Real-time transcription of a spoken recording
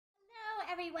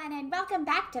everyone, and welcome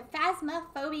back to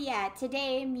Phasmophobia.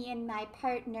 Today, me and my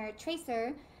partner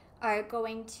Tracer are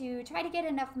going to try to get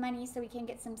enough money so we can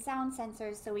get some sound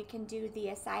sensors so we can do the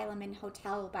asylum and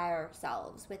hotel by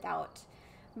ourselves without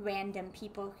random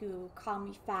people who call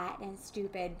me fat and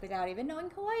stupid without even knowing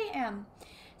who I am.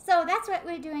 So that's what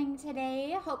we're doing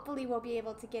today. Hopefully we'll be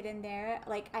able to get in there.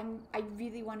 I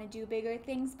really want to do bigger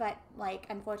things, but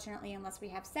unfortunately, unless we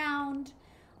have sound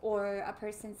or a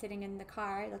person sitting in the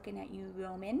car looking at you,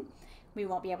 Roman, we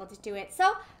won't be able to do it.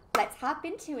 So let's hop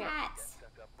into it.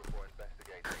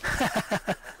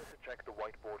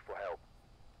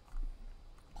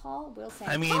 Paul Wilson.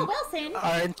 I mean, Paul Wilson?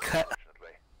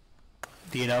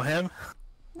 Do you know him?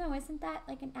 No, isn't that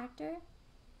like an actor?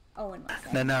 Owen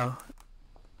Wilson. No.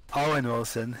 Owen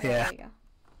Wilson, yeah. There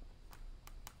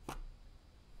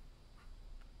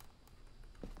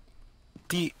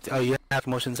you go. You have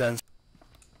motion sense?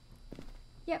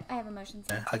 Yep, I have a motion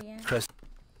sensor, yeah. Trust.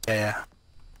 Yeah.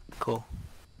 Cool.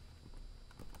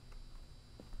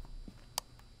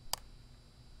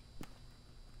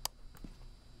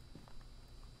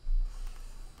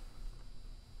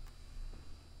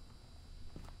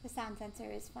 The sound sensor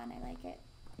is fun, I like it.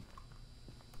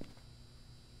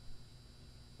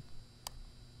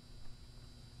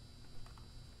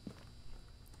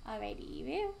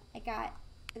 Alrighty, I got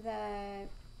the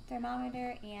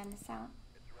thermometer and the sound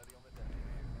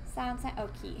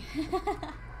key.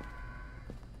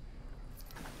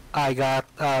 I got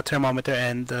thermometer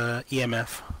and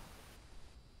EMF.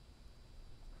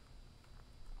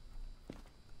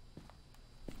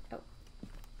 Oh.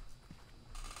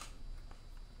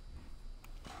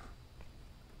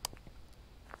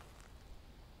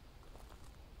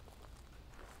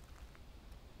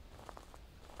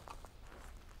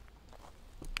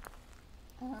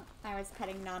 I was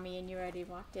petting Nami and you already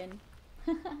walked in.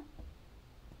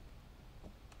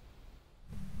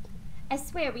 I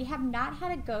swear, we have not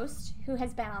had a ghost who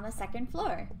has been on the second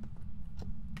floor.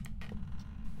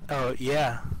 Oh,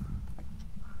 yeah.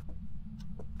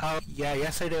 Oh, yeah,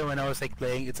 yesterday when I was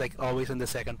playing, it's always on the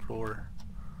second floor.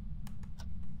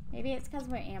 Maybe it's because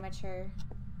we're amateur.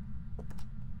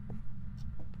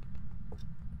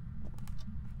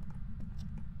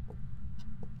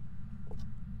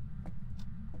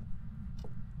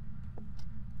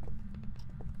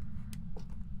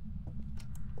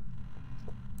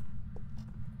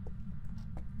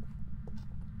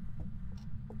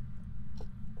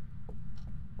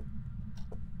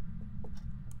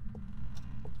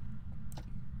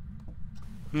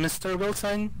 Mr.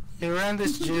 Wilson, you ran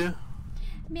this Jew.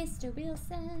 Mr.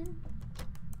 Wilson.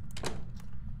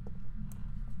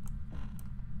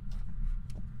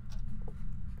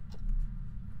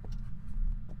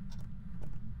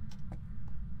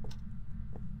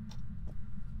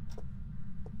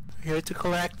 Here to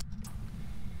collect.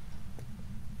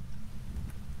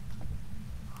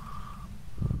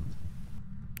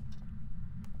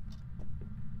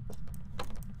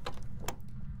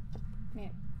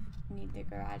 Need the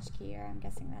garage key, or I'm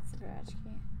guessing that's the garage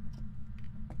key.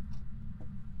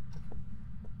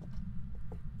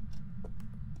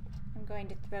 I'm going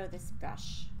to throw this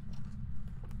brush.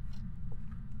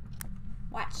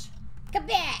 Watch. Come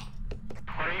back!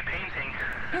 What are you painting?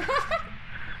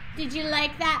 Did you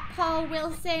like that, Paul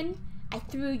Wilson? I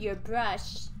threw your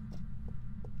brush.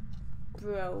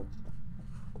 Bro.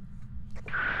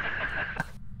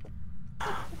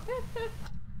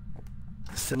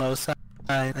 Still no sign.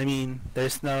 I mean,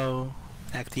 there's no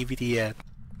activity yet.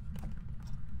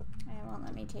 It won't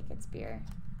let me take its beer.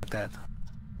 That.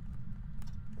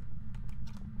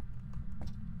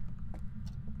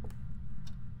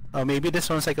 Oh, maybe this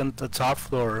one's on the top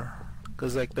floor,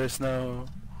 cause there's no.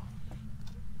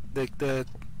 The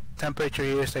temperature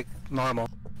here is normal.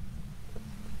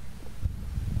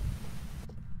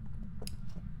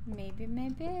 Maybe.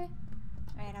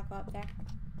 Alright, I'll go up there.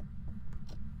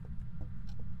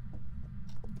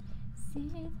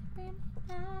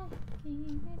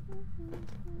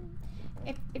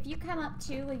 If you come up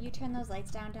too, will you turn those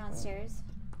lights down downstairs?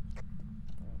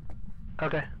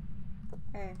 Okay.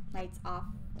 Or lights off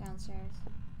downstairs.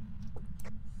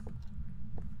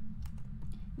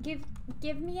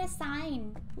 Give me a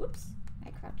sign. Whoops,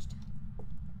 I crouched.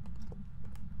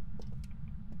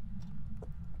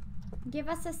 Give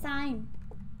us a sign.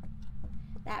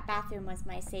 That bathroom was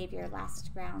my savior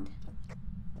last round.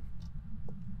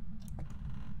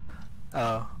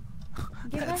 Oh.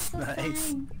 Give us a nice.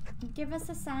 sign. Give us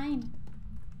a sign.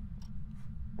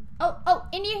 Oh,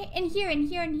 in here.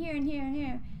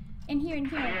 Yeah.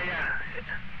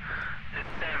 It's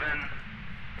 7.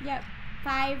 Yep.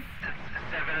 5. It's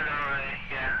 7 already.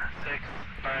 Yeah. 6,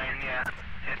 9. Yeah.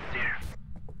 It's here.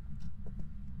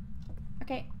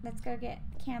 Okay, let's go get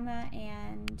camera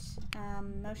and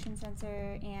motion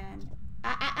sensor and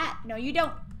no you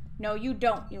don't. No you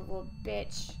don't, you little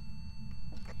bitch.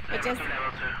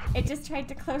 It just tried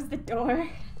to close the door.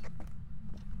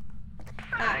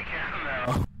 I can't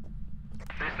know.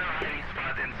 There's no hiding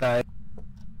spot inside.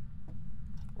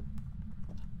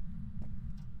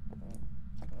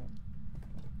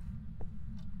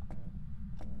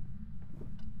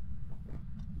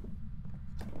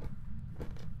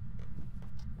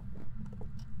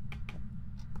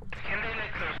 Can they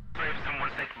like close the door if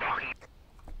someone's like blocking?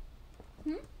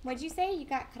 What'd you say? You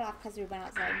got cut off because we went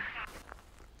outside.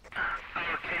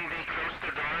 Can they close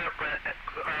the door?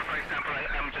 For example,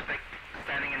 I'm just like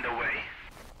standing in the way.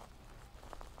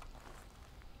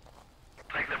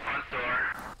 Like the front door.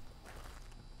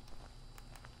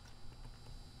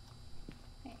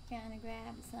 Okay, gonna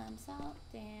grab some salt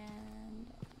and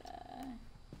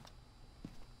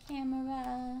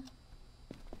camera.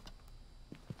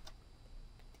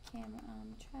 Put the camera on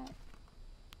the truck.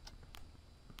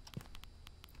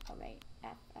 Oh right,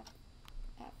 F. Put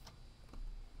the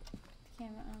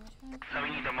camera on the truck. So we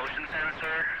need a motion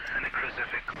sensor and a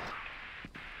crucifix.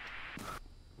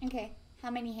 Okay,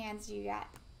 how many hands do you got?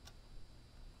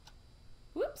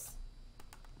 Whoops.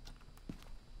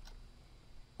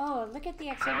 Oh, look at the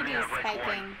activity is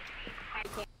spiking.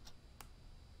 Okay.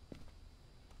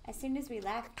 As soon as we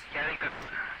left. Yeah, I think that's,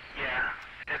 yeah,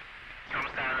 it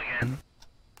comes down again.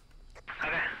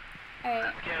 Okay.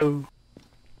 Alright. Let's go.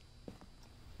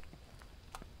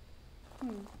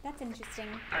 That's interesting.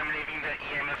 I'm leaving the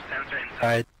EMF sensor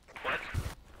inside. What?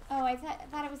 Oh, I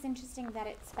thought it was interesting that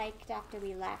it spiked after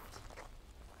we left.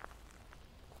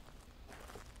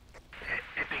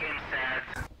 It became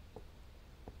sad.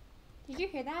 Did you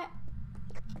hear that?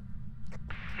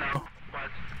 No,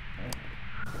 what?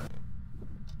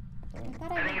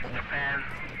 I think it's the fan.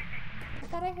 I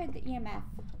thought I heard the EMF.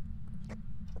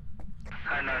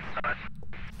 No, it's not.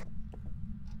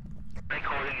 Like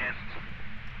holding it.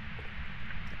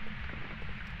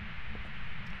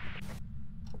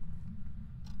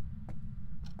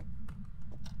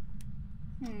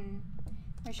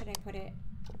 Where should I put it?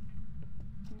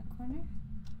 In the corner?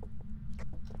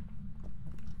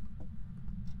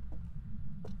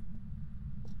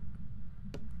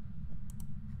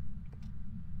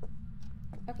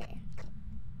 Okay.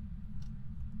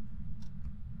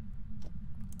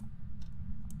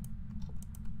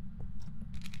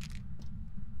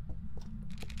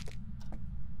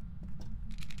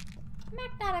 I'm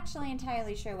not actually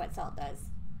entirely sure what salt does.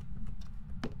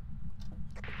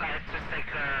 It's just like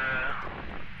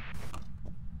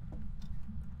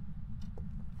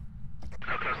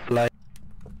how close to light?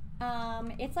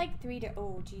 It's like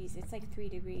oh geez, it's like 3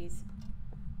 degrees.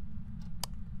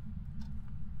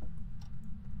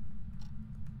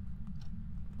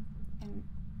 And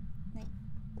like,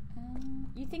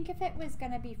 you think if it was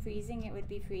gonna be freezing, it would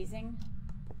be freezing?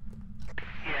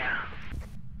 Yeah.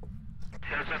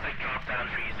 It was just like drop down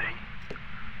freezing.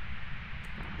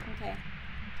 Okay.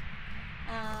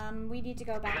 We need to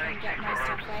go back and get more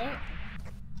stuff, right?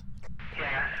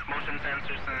 Yeah, motion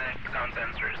sensors and like sound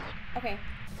sensors. Okay.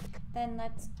 Then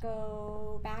let's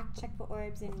go back, check for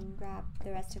orbs, and grab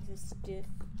the rest of the stuff. Okay.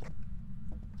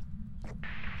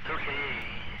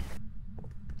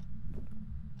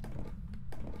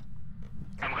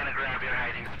 I'm gonna grab your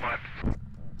hiding spot.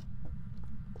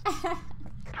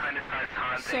 And it starts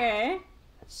haunting.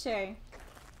 Sure.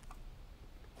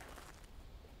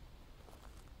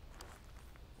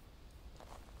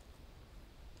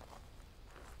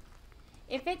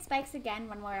 If it spikes again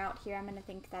when we're out here, I'm gonna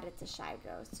think that it's a shy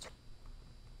ghost.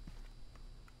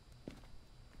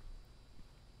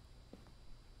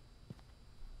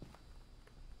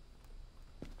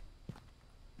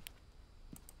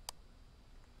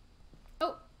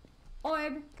 Oh!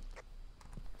 Orb!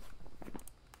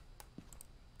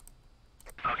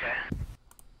 Okay.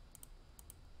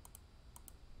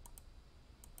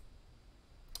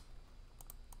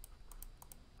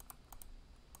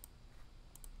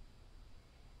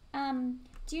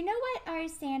 Do you know what our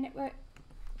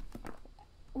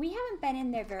we haven't been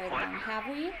in there very long, have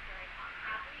we?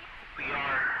 We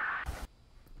are.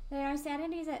 That our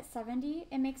sanity's at 70?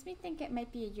 It makes me think it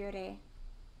might be a Yurei.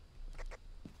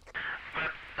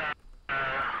 But,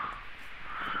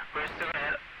 we're still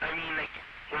at, I mean, like,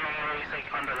 we're always,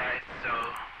 like, on the light, so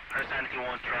our sanity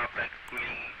won't drop, like,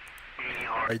 really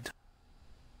hard.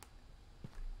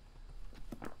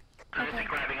 I'm just, like,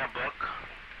 grabbing a book.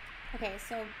 Okay,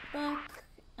 so book,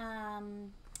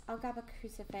 I'll grab a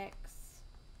crucifix.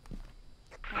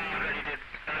 I already did,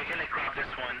 I can, like, grab this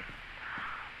one.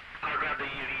 I'll grab the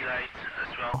UV light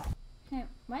as well.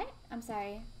 What? I'm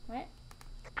sorry. What?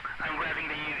 I'm grabbing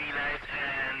the UV light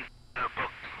and the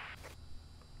book.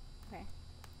 Okay.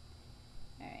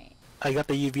 Alright. I got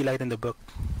the UV light and the book.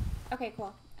 Okay,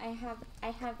 cool. I have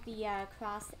the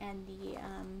cross and the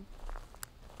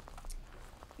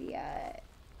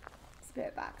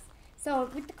spirit box. So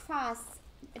with the cross,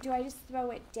 do I just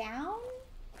throw it down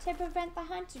to prevent the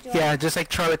hunt? Or do Yeah, I... just like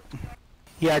throw it.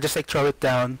 Yeah, just like throw it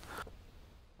down.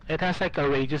 It has like a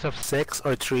radius of 6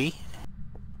 or 3.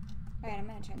 Alright, I'm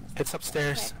gonna turn this. It's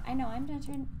upstairs. Okay. I know. I'm gonna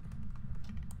turn.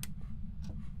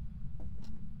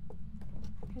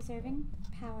 Preserving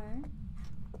power.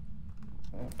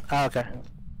 Ah, okay.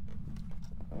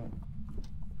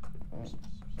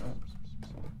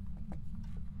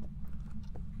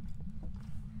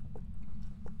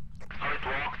 Oh, it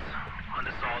walked on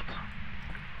the salt.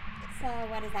 So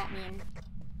what does that mean?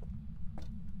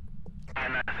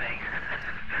 Nothing.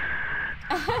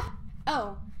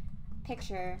 Oh,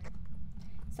 picture.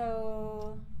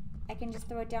 So I can just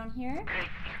throw it down here. Okay.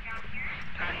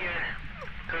 Down here.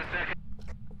 So it's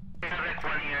like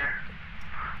one here.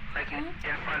 Like in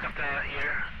front of the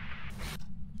ear.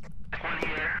 Like one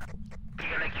here. You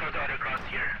can like throw the other cross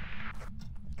here.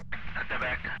 At the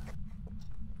back.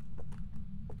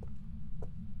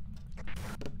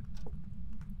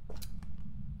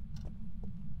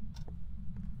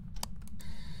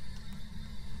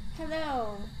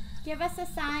 Hello. Give us a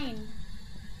sign.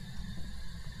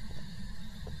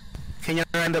 Can you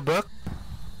run the book?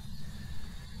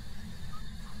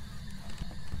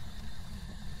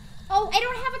 Oh, I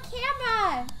don't have a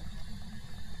camera.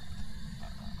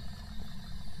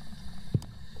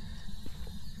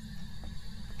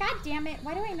 God damn it.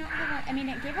 Why do I not have a... I mean,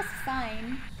 it gave us a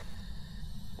sign.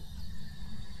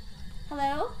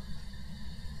 Hello?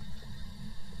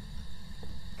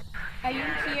 Are you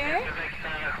here?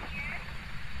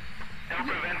 They'll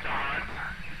prevent the hunt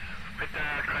with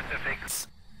the crucifix.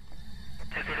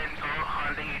 If they didn't go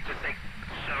hunting, it just like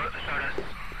showed us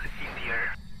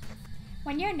easier.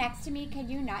 When you're next to me, can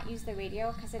you not use the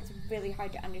radio? Because it's really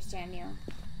hard to understand you.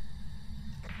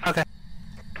 Okay.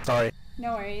 Sorry.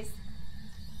 No worries.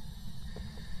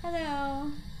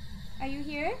 Hello. Are you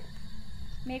here?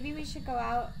 Maybe we should go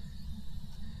out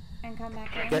and come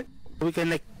back in. We can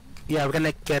like, yeah, we can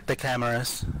like get the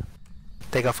cameras.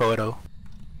 Take a photo.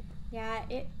 Yeah,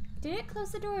 did it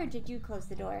close the door or did you close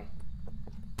the door?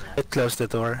 It closed the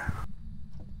door.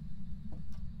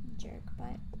 Jerk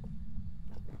butt.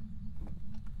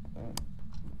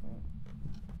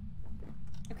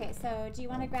 Okay, so do you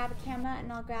want to grab a camera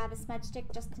and I'll grab a smudge stick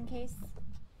just in case?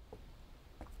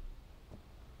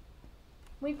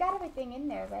 We've got everything in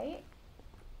there, right?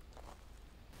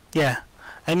 Yeah.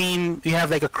 I mean, we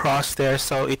have like a cross there,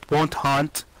 so it won't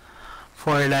haunt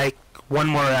for like one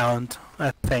more round,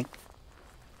 I think.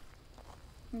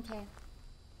 Okay.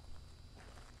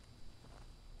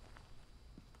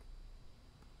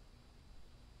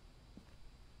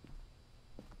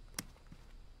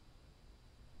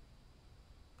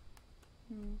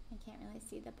 I can't really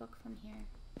see the book from here.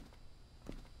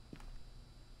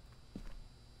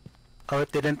 Oh,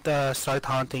 it didn't start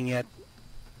haunting yet.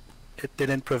 It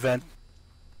didn't prevent.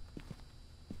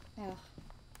 Ugh.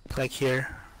 Like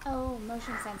here. Oh,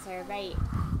 motion sensor, right.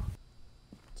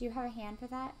 Do you have a hand for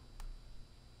that?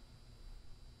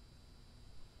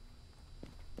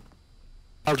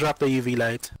 I'll drop the UV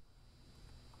light.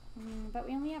 But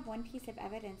we only have one piece of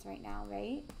evidence right now,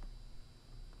 right?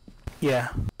 Yeah.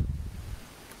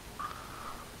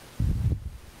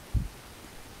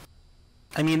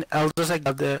 I mean, I'll just like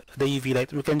grab the UV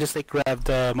light. We can just like grab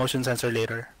the motion sensor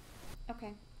later.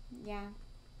 Okay, yeah.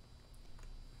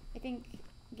 I think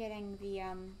getting the,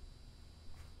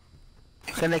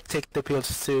 You can like take the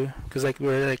pills too, because like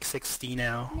we're like 60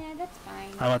 now. Yeah, that's fine.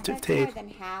 I want to that's take... more than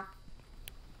half.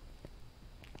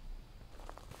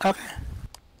 Okay.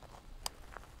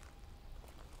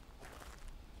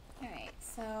 Alright,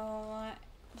 so,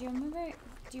 do you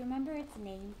remember its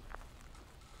name?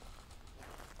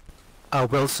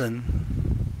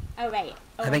 Wilson. Oh, right.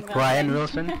 I think Ryan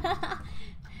Wilson.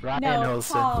 Ryan no,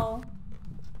 Wilson. Paul.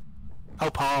 Oh,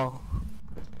 Paul.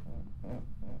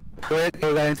 We're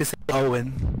going to say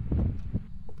Owen.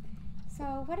 So,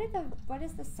 what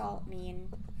does the salt mean?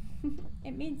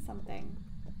 It means something.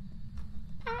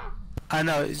 I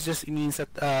know, it means that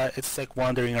it's like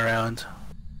wandering around.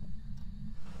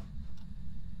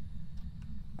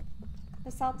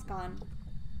 The salt's gone.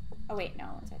 Oh wait,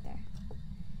 no, it's right there.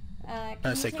 Can you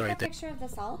like take right a there. picture of the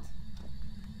salt?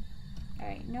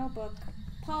 Alright, no book.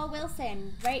 Paul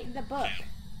Wilson, write in the book.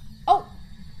 Oh!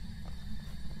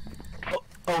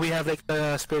 Oh, we have like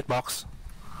the spirit box.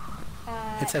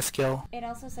 It says kill. It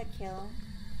also said kill.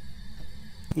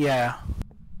 Yeah.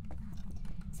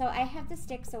 So I have the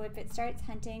stick, so if it starts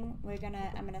hunting,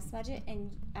 I'm gonna smudge it, and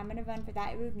I'm gonna run for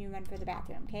that room, you run for the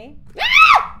bathroom, okay?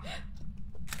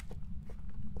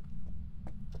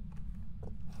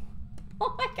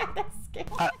 Oh my god, that's scary.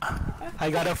 I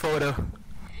got a photo.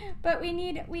 But we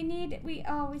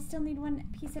still need one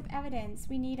piece of evidence.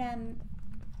 We need,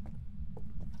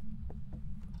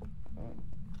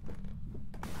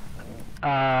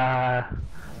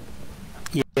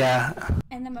 Yeah.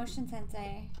 and the motion sensor.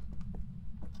 Oh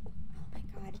my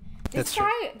god. This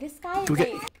guy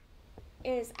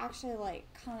is actually like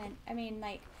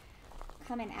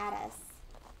coming at us.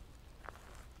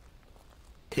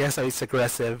 Yeah, so it's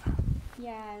aggressive.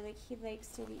 Yeah, like he's like,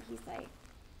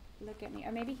 look at me.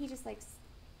 Or maybe he just like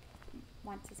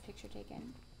wants his picture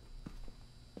taken.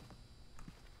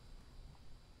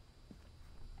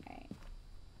 Alright.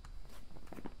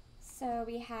 So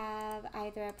we have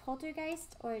either a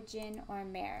poltergeist or a djinn or a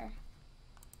mare.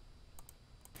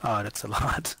 Oh, that's a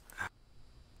lot.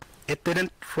 It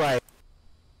didn't try.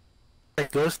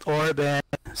 Ghost orb and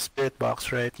spirit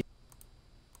box, right?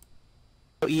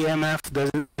 So EMF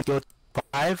doesn't go to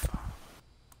 5?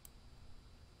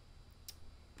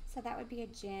 So that would be a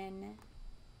djinn.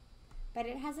 But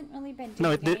it hasn't really been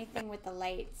doing anything with the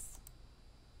lights.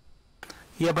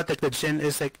 Yeah, but like the djinn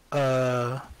is like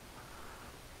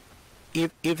if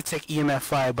it's like EMF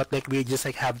 5, but like we just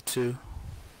like have to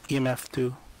EMF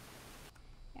 2.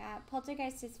 Yeah,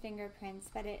 poltergeist is fingerprints,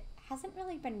 but it hasn't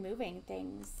really been moving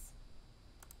things.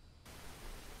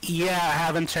 Yeah, I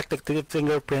haven't checked like the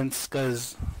fingerprints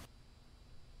because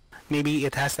maybe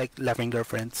it has like left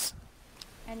fingerprints.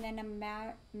 And then a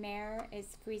mare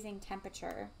is freezing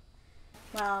temperature.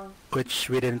 Well, which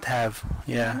we didn't have.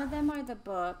 Yeah. None of them are the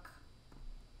book.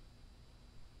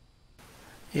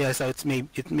 Yeah, so it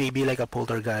may be like a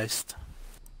poltergeist.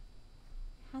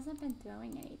 Hasn't been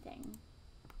throwing anything.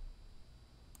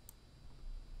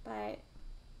 But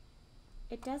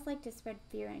it does like to spread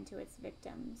fear into its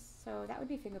victims. So that would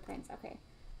be fingerprints. Okay.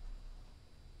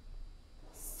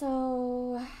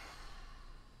 So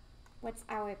what's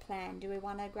our plan? Do we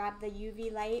want to grab the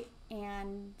UV light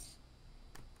and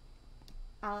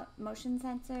motion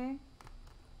sensor?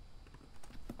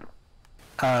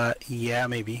 Yeah,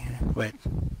 maybe. Wait.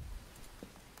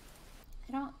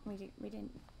 We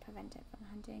didn't prevent it from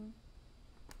hunting.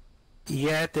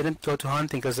 Yeah, it didn't go to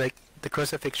hunting because like the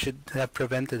crucifix should have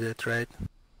prevented it, right?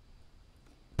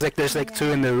 It's like there's like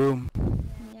 2 in the room.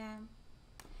 Yeah.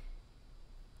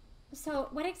 So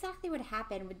what exactly would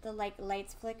happen? Would the like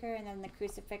lights flicker and then the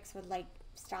crucifix would like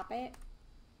stop it?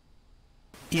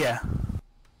 Yeah.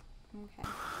 Okay.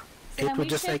 So it would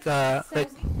just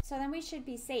so then we should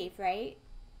be safe, right?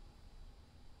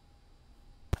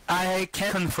 I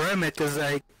can't confirm it because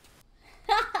I...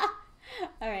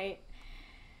 Alright.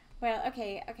 Well,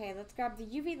 okay, let's grab the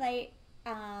UV light.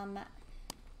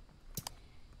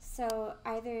 So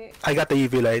either... I got the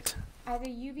UV light. Either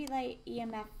UV light,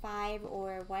 EMF 5,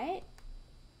 or what?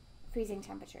 Freezing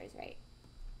temperatures, right?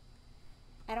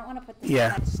 I don't want to put the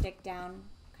smudge stick down,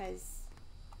 because...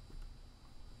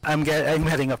 I'm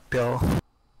getting a pill.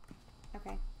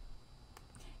 Okay.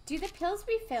 Do the pills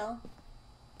refill?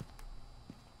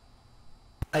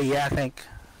 Yeah, I think.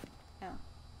 Oh.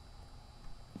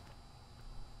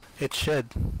 It should.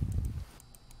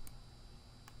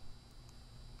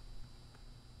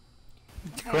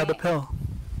 Grab a pill.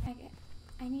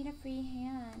 I need a free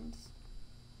hand.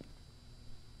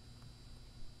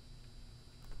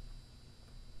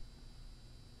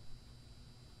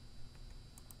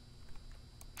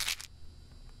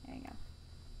 There you go.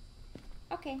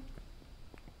 Okay.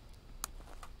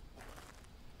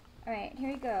 Alright, here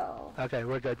we go. Okay,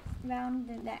 we're good. Round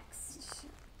the next.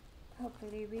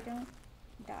 Hopefully we don't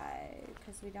die,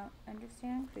 because we don't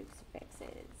understand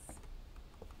crucifixes.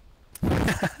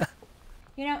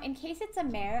 You know, in case it's a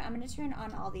mare, I'm going to turn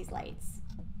on all these lights.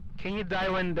 Can you die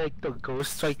when like the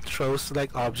ghost like throws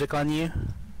like object on you?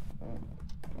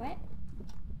 What?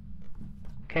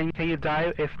 Can you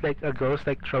die if like a ghost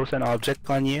like throws an object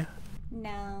on you?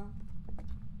 No.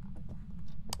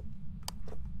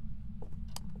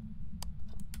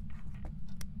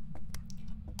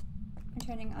 I'm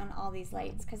turning on all these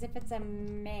lights because if it's a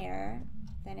mare,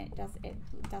 then it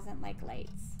doesn't like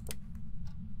lights.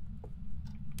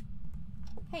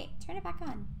 Hey, turn it back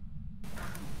on.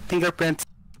 Fingerprints.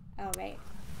 Oh, right.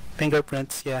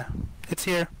 Fingerprints, yeah. It's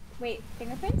here. Wait,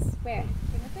 fingerprints? Where?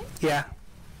 Fingerprints? Yeah.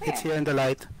 Where? It's here in the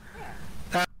light.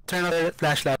 Where? Turn on the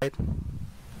flashlight.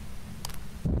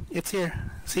 It's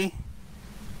here. See?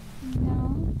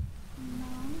 No.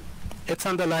 It's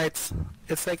on the lights.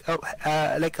 It's like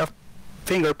a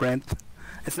fingerprint.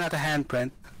 It's not a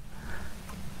handprint.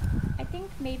 I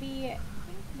think maybe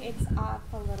it's off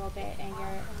a little bit and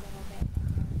you're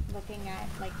looking at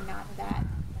like not that.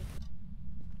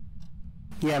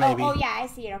 Yeah, maybe. Oh yeah, I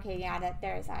see it. Okay, yeah,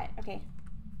 there is that. Okay.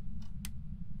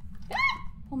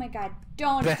 Oh my god,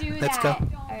 don't Okay, do let's that.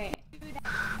 go. Alright.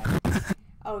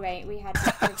 Oh right, we had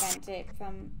to prevent it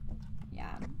from,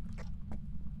 yeah.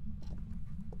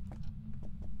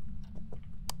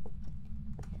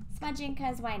 Smudging,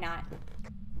 cause why not?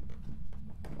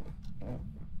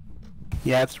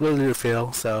 Yeah, it's really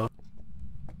refill, so.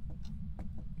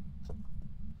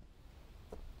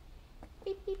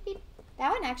 Beep beep beep.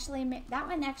 That one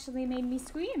actually made me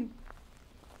scream.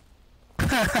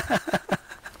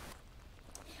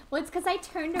 Well, it's because I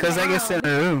turned around. Because I guess in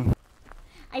a room.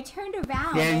 I turned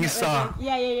around. Yeah, and you it was saw. Like,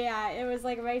 yeah. It was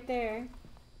like right there.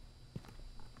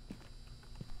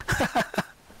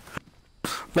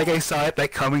 Like I saw it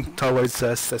like coming towards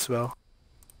us as well.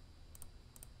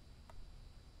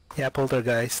 Yeah,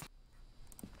 poltergeist.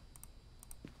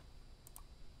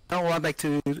 I don't want like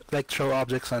to like throw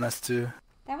objects on us too.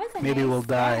 That was a Maybe nice, we'll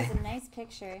die. That was a nice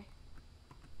picture.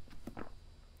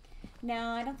 No,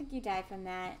 I don't think you died from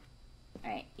that.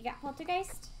 Alright, you got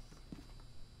poltergeist?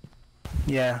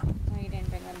 Yeah, Oh, you didn't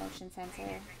bring the motion sensor.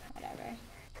 Whatever.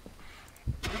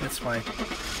 that's fine.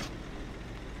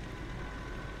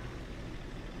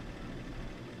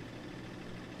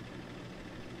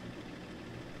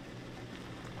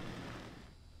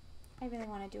 I really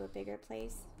want to do a bigger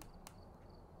place.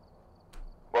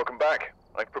 Welcome back.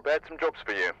 I've prepared some jobs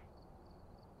for you.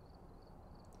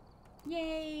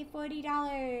 Yay,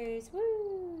 $40!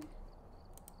 Woo!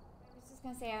 I was just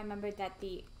gonna say I remembered that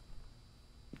the...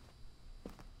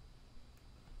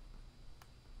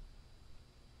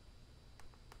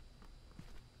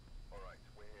 Alright,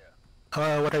 we're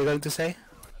here. What are you going to say?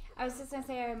 I was just gonna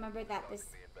say I remembered that this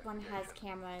one has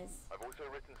cameras I've also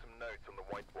written some notes on the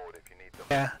whiteboard if you need them.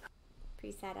 Yeah.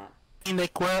 pre-set up. I mean,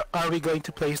 like, where are we going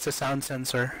to place the sound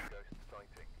sensor? Ghost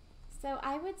sighting. So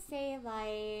I would say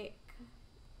like,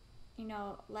 you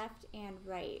know, left and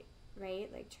right,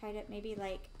 like try to maybe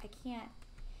like, I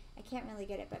can't really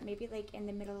get it, but maybe like in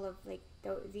the middle of like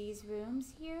these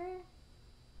rooms here.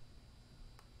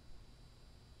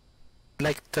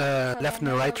 Like the So left and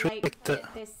then the right it'll, room? like, Like the...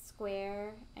 get this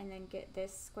square and then get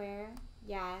this square.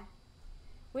 Yeah.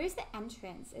 Where's the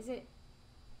entrance? Is it?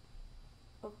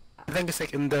 Oh, I think it's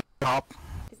like in the top.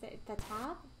 is it the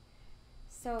top?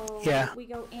 So Yeah. we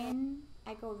go in.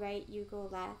 I go right. You go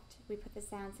left. We put the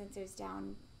sound sensors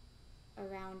down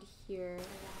around here.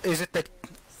 Is it like...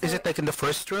 Is it like in the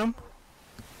first room?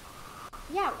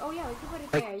 Yeah. Oh yeah. We can put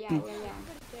it Like, there. Yeah.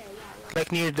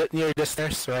 Like near the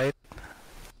stairs, right?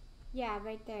 Yeah,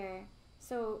 right there.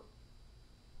 So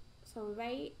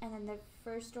right, and then the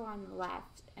first door on the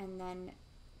left, and then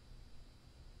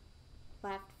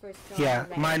left, first door Yeah, on the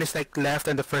right. mine is like left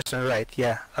and the first and right.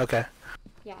 Yeah, okay.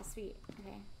 Yeah, sweet.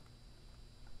 Okay.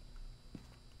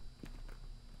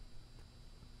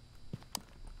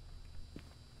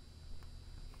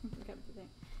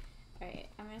 Alright,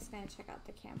 I'm just gonna check out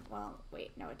the camp. Well,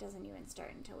 wait, no, it doesn't even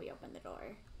start until we open the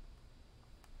door.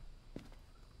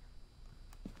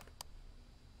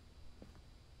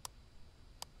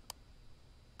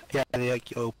 Yeah,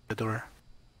 like you open the door.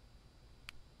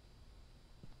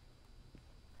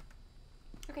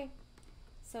 Okay,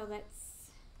 so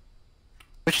let's...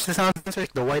 Which is the sound sensor?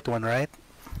 The white one, right?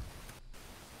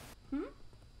 Hmm?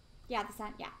 Yeah, the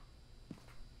sound, yeah.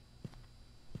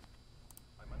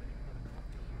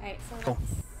 Alright, so let's... Oh.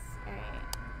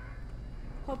 Alright.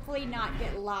 Hopefully not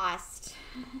get lost.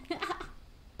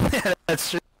 Yeah,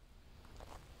 that's true.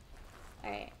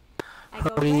 Alright. I go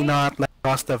Probably right. not like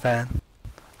across the van.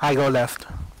 I go left.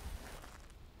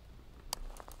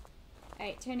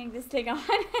 Alright, turning this thing on.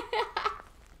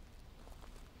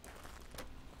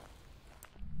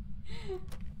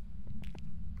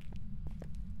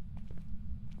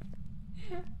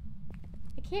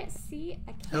 I can't see.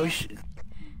 I Oh,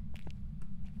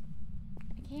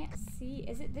 can't see.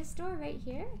 Is it this door right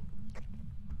here?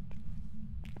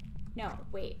 No,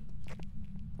 wait.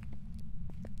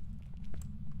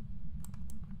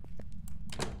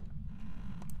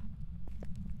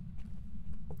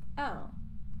 Oh.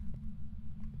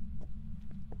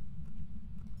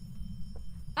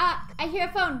 Ah, I hear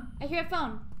a phone. I hear a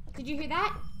phone. Did you hear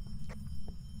that?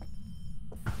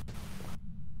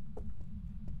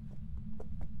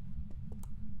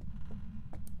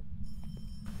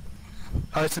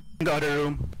 Oh, it's in the other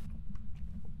room.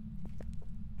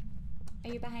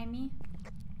 Are you behind me?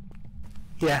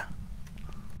 Yeah.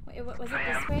 Was it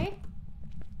this way?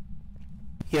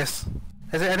 Yes.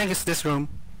 I think it's this room.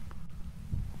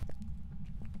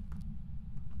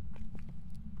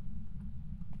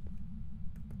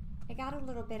 I got a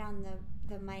little bit on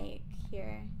the mic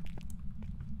here.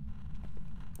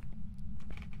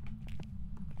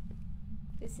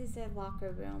 This is a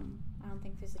locker room. I don't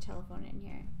think there's a telephone in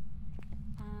here.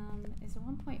 Is it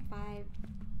 1.5?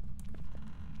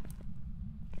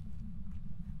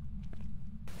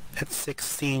 It's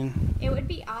 16. It would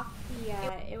be off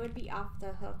the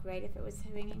hook, right? If it was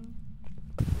ringing.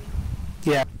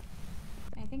 Yeah.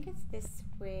 I think it's this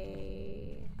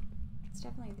way. It's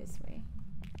definitely this way.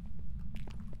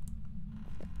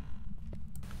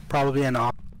 Probably an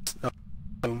off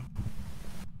room.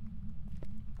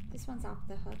 This one's off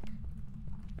the hook.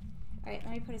 Alright,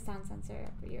 let me put a sound sensor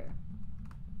over here.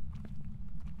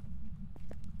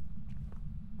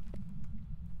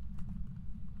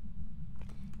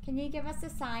 Can you give us a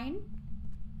sign?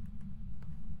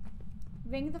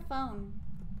 Ring the phone.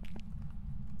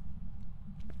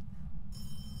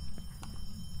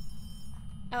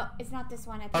 Oh, it's not this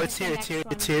one. I think Oh, it's here, the it's here,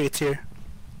 next it's one. here, it's here.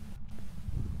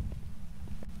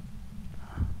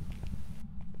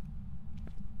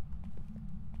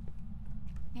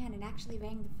 Man, it actually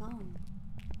rang the phone.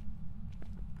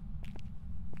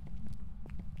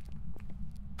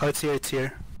 Oh, it's here, it's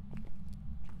here.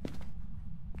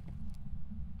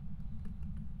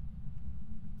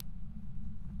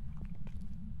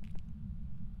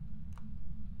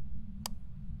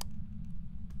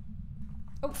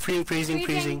 Oh,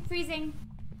 Freezing.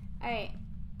 Alright,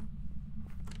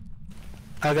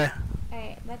 Okay.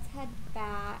 alright, let's head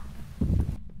back.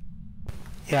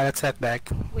 Yeah, let's head back.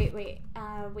 Wait.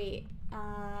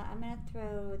 I'm gonna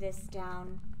throw this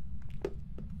down.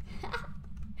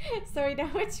 So we know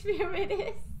which room it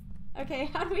is. Okay,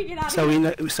 how do we get out of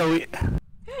here?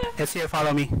 It's here,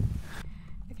 follow me.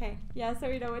 Okay, yeah, so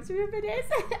we know which room it is.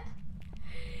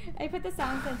 I put the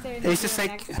sound sensor in the It's just room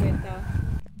like- next to it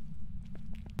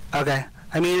though. Okay.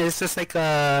 I mean, it's just like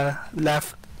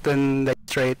left and like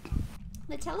straight.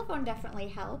 The telephone definitely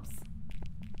helps.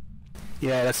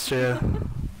 Yeah, that's true.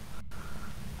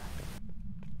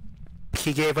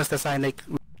 He gave us the sign like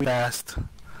really fast.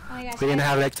 Oh my gosh, We didn't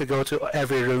have like to go to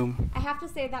every room. I have to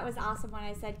say that was awesome when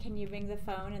I said, "Can you ring the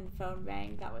phone?" and the phone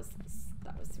rang. That was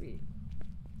sweet.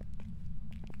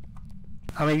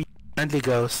 Or maybe friendly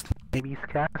ghost. Maybe it's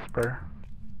Casper.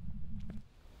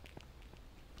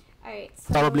 All right,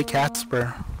 so Probably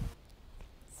Casper.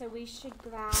 So we should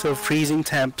grab. So freezing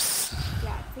temps.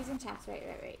 Yeah, freezing temps.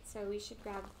 Right. So we should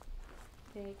grab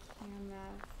the camera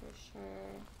for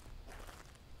sure.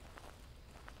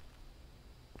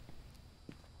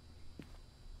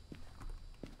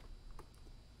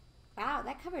 Wow,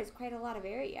 that covers quite a lot of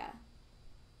area.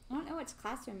 I don't know which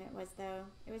classroom it was though.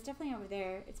 It was definitely over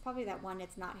there. It's probably that one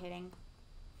it's not hitting.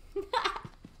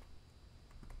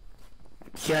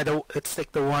 Yeah, it's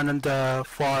like the one on the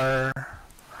far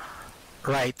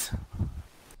right.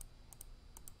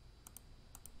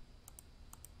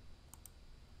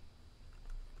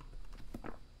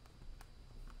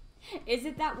 Is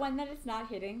it that one that it's not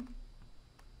hitting?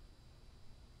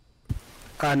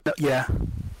 No, yeah.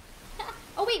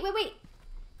 Oh wait.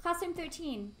 Classroom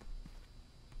 13.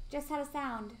 Just had a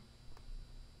sound.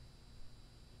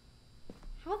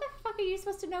 How the fuck are you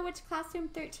supposed to know which classroom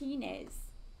 13 is?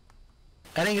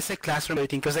 I think it's like classroom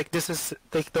 18 because like this is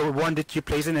like the one that you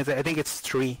place in it. I think it's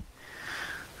 3.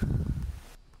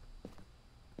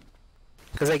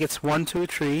 Because like it's 1, 2,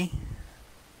 3.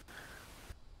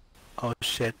 Oh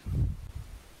shit.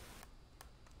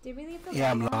 Did we leave the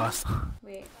Yeah, I'm light on? lost.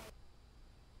 Wait.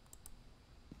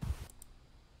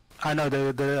 I know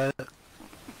the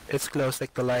it's closed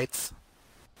like the lights.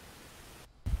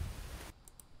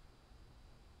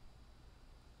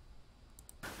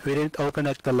 We didn't open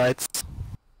like the lights.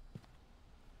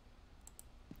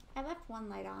 I left one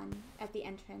light on at the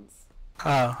entrance.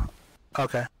 Oh,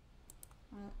 okay.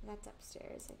 That's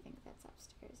upstairs. I think that's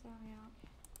upstairs. Oh yeah.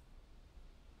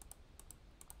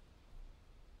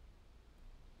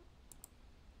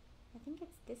 I think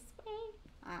it's this way.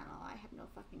 I don't know. I have no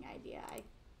fucking idea.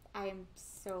 I am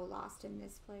so lost in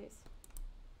this place.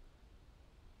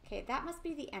 Okay, that must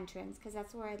be the entrance because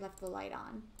that's where I left the light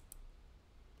on.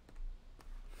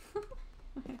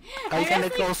 I can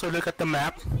like honestly- also look at the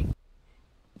map.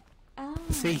 Oh.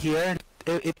 See here,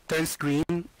 it turns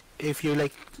green if you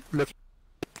like look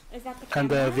Is that the on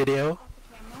camera? the video. Is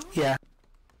that the camera? Yeah.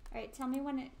 Alright, tell me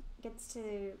when it gets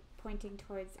to pointing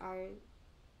towards our...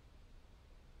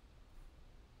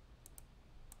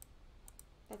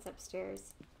 That's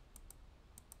upstairs.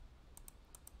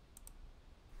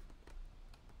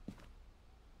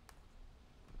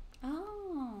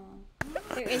 Oh,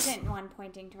 There isn't one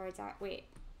pointing towards our. Wait.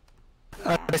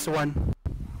 There's one.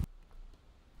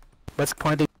 But it's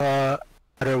pointing other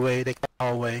way, like the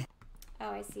hallway.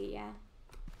 Oh, I see. Yeah.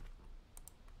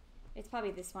 It's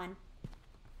probably this one.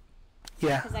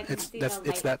 Yeah, Because I can see the light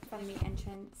it's that. from the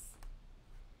entrance.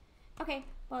 Okay,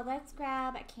 well let's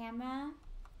grab a camera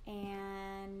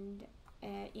and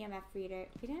an EMF reader.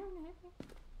 We don't know.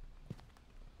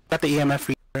 Got the EMF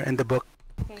reader in the book.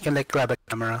 Okay. You can like grab a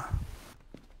camera.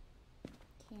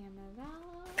 Camera.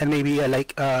 And maybe a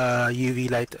like UV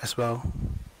light as well.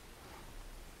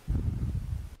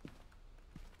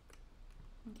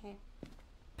 Okay.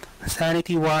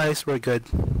 Sanity wise, we're good.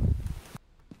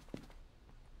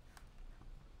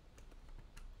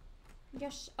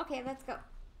 Yosh. Okay, let's go.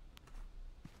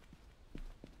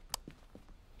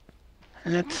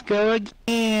 Let's go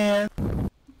again.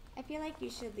 I feel like you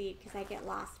should lead because I get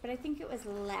lost, but I think it was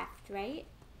left, right?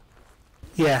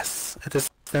 Yes, it is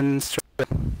then straight.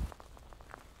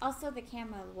 Also, the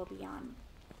camera will be on.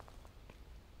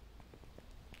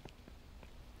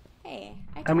 Hey,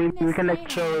 I mean, turned we this can like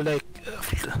light show on. like.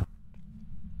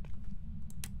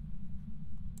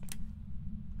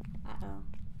 Uh-oh.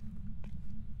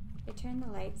 They turned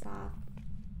the lights off.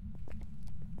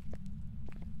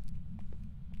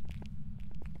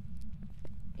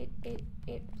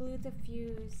 It blew the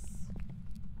fuse.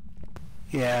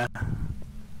 Yeah.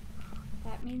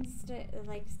 That means that it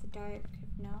likes the dark,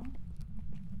 no?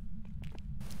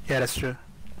 Yeah, that's true.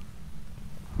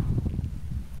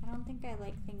 I don't think I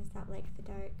like things that like the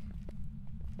dark.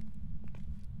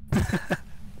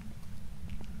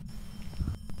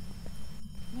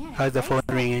 Man, How's the it's phone nice,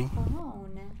 that ringing?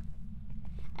 phone.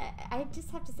 I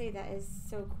just have to say that is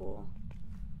so cool.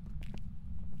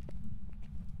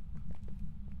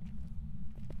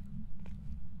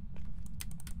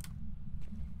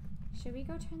 Should we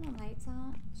go turn the lights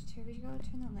on? Should we go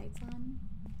turn the lights on?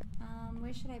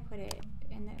 Where should I put it?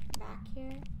 In the back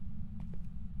here?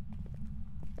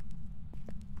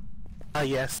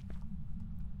 Yes.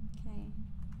 Okay.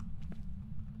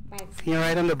 By the Can you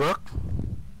write on the book?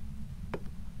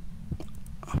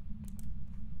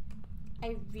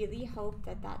 I really hope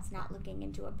that that's not looking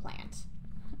into a plant.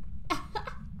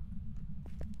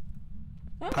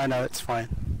 Oh no, it's fine.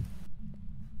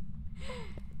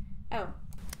 Oh.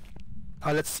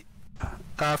 Let's see.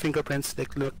 Fingerprints,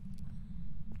 like look.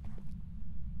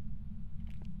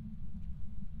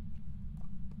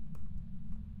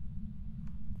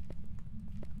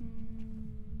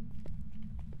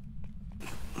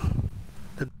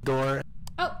 The door.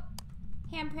 Oh!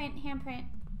 Handprint, handprint.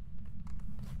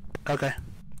 Okay.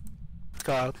 Let's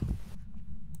go out.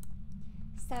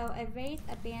 So, a wraith,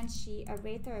 a banshee, a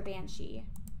wraith or a banshee?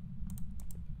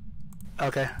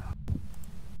 Okay.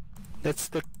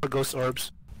 Let's look for ghost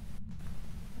orbs.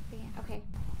 Okay.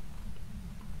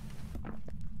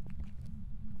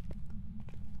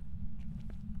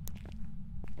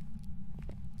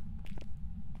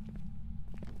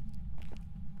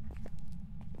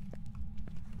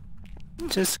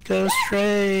 Just go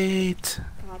straight.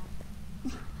 God.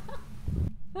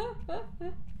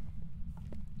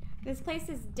 This place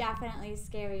is definitely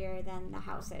scarier than the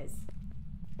houses.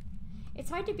 It's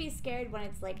hard to be scared when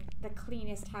it's like the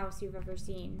cleanest house you've ever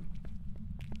seen.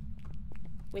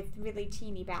 With really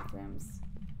teeny bathrooms.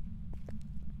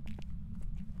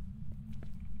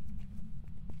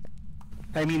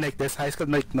 I mean, like this high school,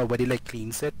 like nobody like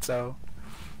cleans it, so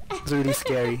it's really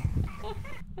scary.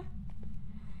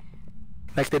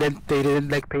 Like they didn't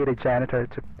like pay the janitor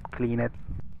to clean it.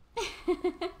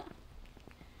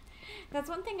 That's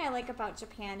one thing I like about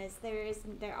Japan is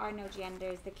there are no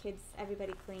janitors. The kids,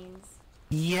 everybody cleans.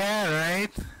 Yeah,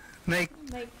 right. Like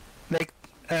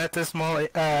at a small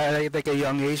like a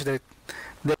young age that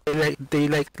they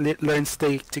learn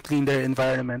to clean their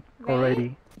environment Right?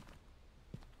 already.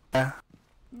 Yeah.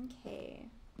 Okay.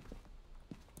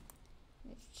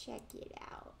 Let's check it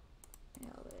out.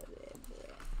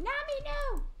 Nami,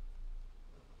 no!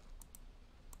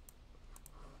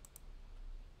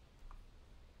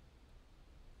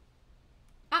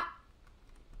 Ah!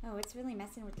 Oh, it's really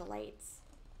messing with the lights.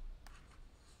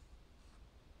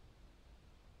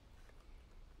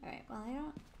 Alright, well I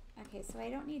don't... Okay, so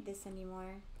I don't need this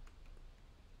anymore.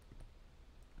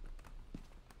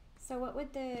 So what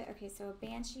would the... Okay, so a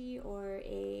banshee or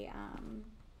a,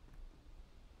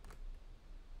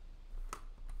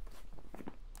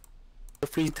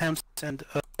 Free temps and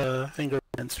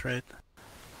fingerprints, right?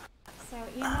 So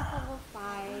EMF level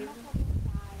 5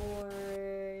 or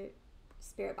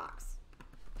spirit box.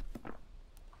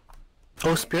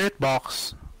 Oh, spirit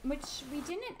box. Which we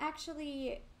didn't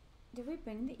actually... Did we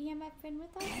bring the EMF in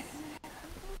with us?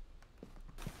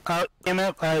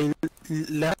 EMF, I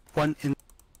left one in,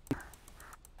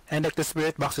 and like the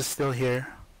spirit box is still here.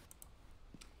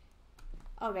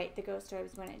 Oh right, the ghost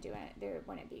orbs wouldn't do it. There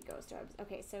wouldn't be ghost orbs.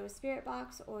 Okay, so spirit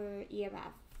box or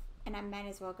EMF, and I might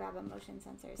as well grab a motion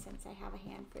sensor since I have a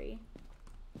hand free.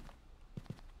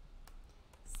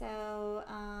 So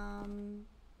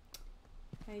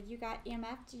you got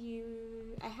EMF.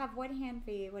 I have one hand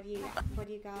free. What do you got?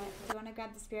 Do you want to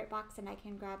grab the spirit box and I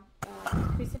can grab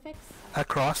crucifix? A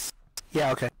cross?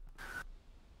 Yeah. Okay.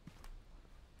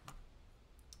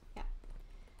 Yeah.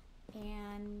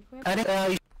 And where? I think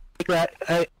you should,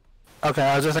 okay.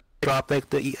 I was just like drop like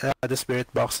the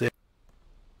spirit box there.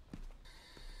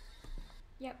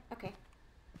 Yep. Okay.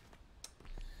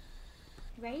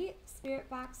 Right, spirit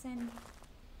box and.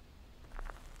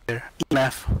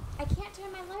 EMF. I can't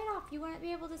turn my light off. You wouldn't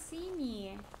be able to see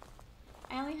me.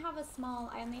 I only have a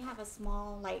small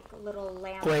like little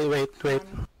lamp. Wait.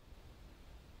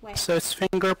 What? So it's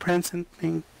fingerprints and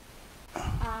thing.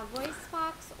 Voice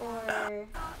box or.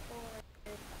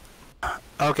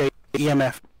 Okay,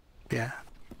 EMF. Yeah.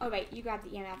 Oh right, you grabbed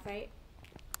the EMF, right?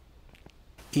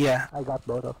 Yeah, I got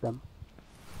both of them.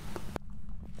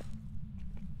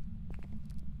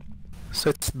 So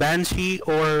it's Banshee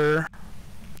or.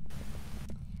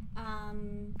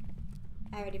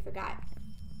 I already forgot.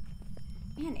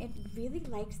 Man, it really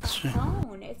likes that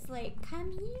phone. It's like, come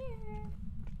here.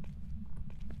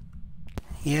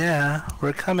 Yeah,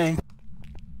 we're coming.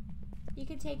 You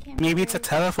could take him. Maybe it's a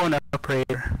telephone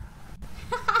operator.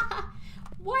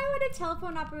 Why would a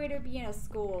telephone operator be in a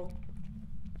school?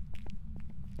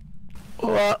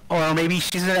 Or maybe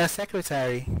she's a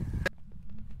secretary.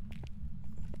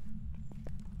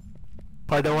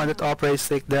 Or the one that operates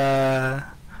like the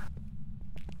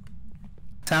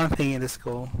sound thing in the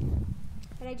school.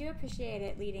 But I do appreciate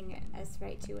it leading us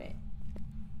right to it.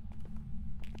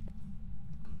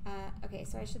 Okay,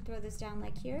 so I should throw this down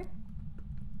like here.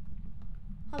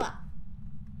 Hello.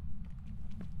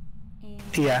 And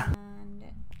Yeah.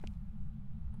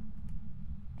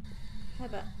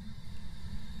 Hubba.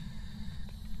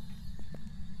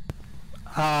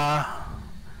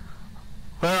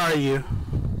 Where are you?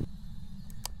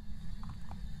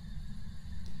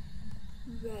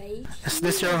 Right. Is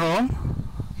this your home?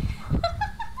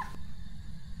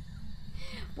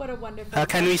 What a wonderful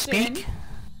Can we question. speak?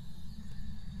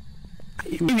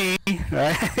 Maybe,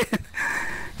 right?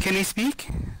 Can we speak?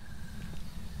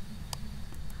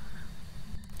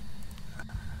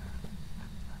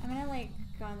 I'm gonna like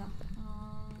go on the.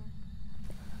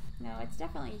 No, it's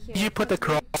definitely here. Did you put the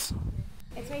cross?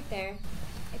 It's right there.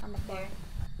 It's on the floor.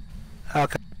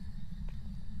 Okay.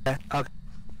 Okay.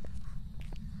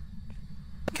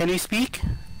 Can you speak?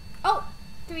 Oh,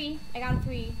 3. I got a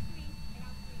 3.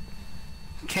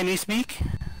 Can you speak?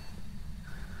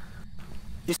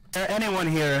 Is there anyone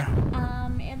here?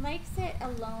 It likes it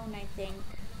alone, I think.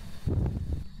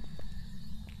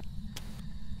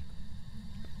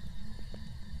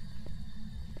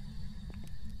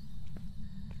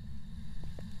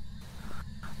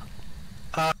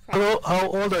 How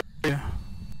old are you?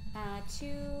 2.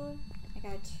 I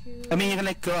got a 2. I mean, you can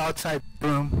like go outside the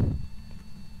room.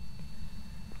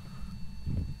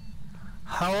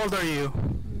 How old are you?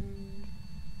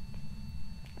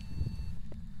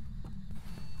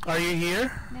 Are you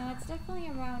here? No, it's definitely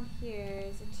around here.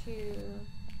 It's a 2.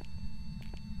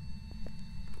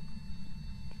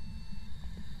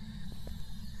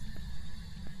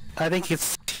 I think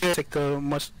it's like the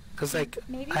most, cause like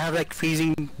Maybe I have like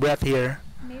freezing breath here.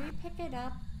 maybe pick it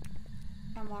up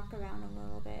and walk around a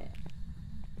little bit.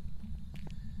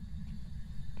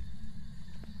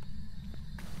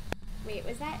 Wait,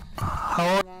 was that?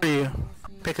 How old are you?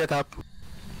 Pick it up.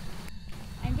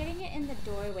 I'm getting it in the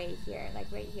doorway here, like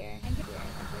right here. I'm getting it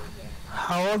like right here.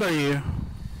 How old are you?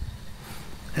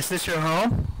 Is this your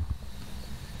home?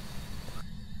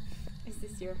 Is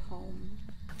this your home?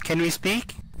 Can we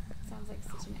speak? Sounds like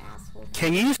such an asshole thing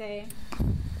Can to you- say.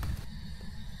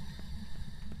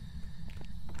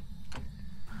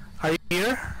 Are you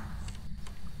here?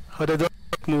 Oh, the door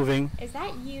is moving. Is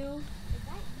that you?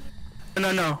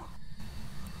 No.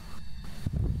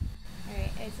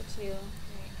 Alright, it's a 2.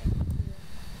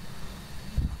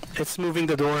 It's moving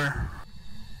the door.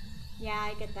 Yeah,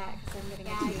 I get that because I'm getting a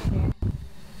 2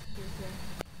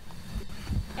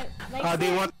 here. Do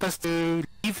you want us to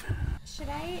leave? Should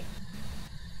I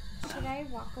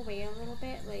walk away a little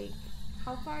bit? Like,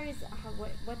 how far is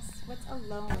what's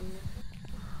alone?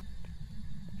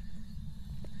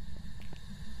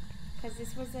 Because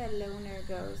this was a loner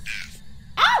ghost.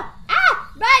 Oh!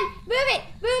 Ah! Run! Move it!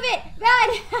 Move it! Run!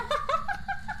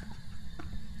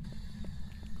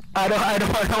 I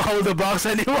don't want to hold the box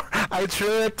anymore. I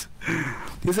threw it.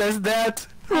 He says that.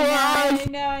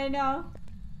 I know.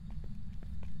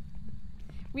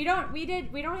 We don't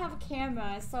have a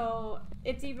camera, so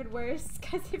it's even worse,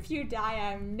 because if you die,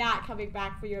 I'm not coming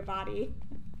back for your body.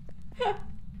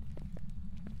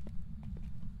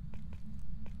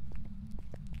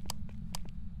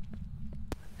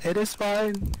 It is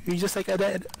fine. You just like a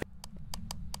dead.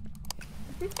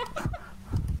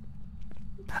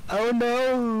 Oh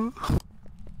no!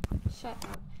 Shut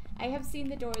up. I have seen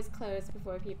the doors close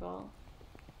before, people.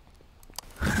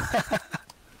 That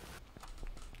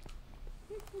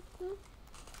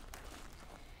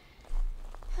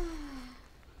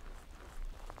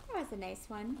was a nice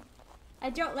one. I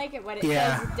don't like it when it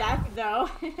says death, though.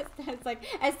 It's like,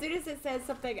 as soon as it says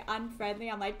something unfriendly,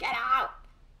 I'm like, get out!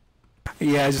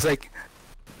 Yeah, just like,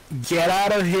 get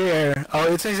out of here.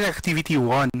 Oh, it says activity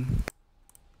 1.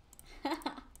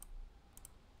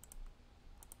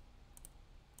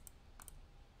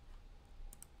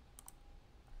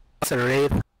 It's a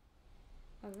raid. A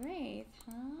wraith,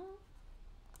 huh?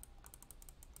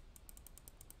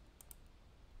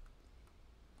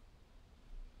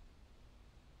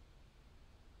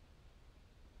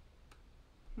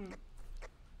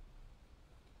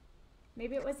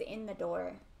 Maybe it was in the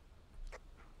door.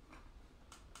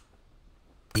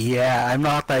 Yeah, I'm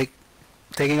not like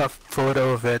taking a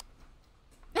photo of it.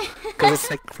 Because it's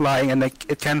like flying and like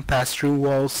it can pass through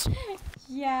walls.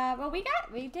 Yeah, well we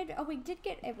did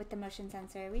get it with the motion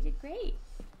sensor. We did great.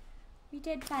 We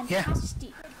did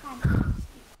fantastic.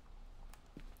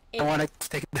 I want to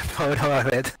take the photo of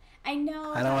it. I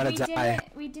know, I don't want to die.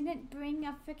 We didn't bring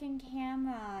a freaking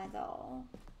camera though.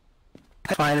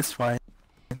 It's fine, it's fine.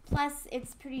 Plus,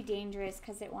 it's pretty dangerous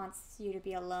because it wants you to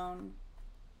be alone.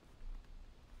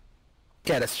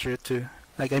 Yeah, that's true too.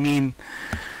 Like, I mean,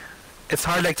 it's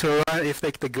hard like to run if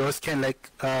like the ghost can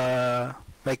like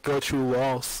go through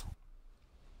walls.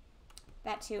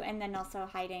 That too, and then also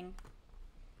hiding.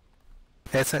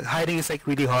 It's hiding is like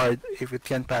really hard if it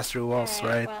can pass through walls,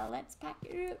 right? Well, let's pack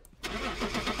it up.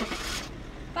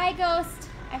 Bye, ghost.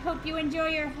 I hope you enjoy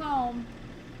your home.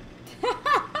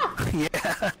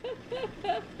 Yeah.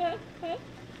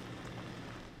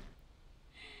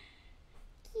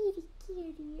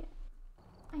 Kitty.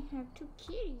 I have 2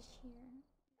 kitties here.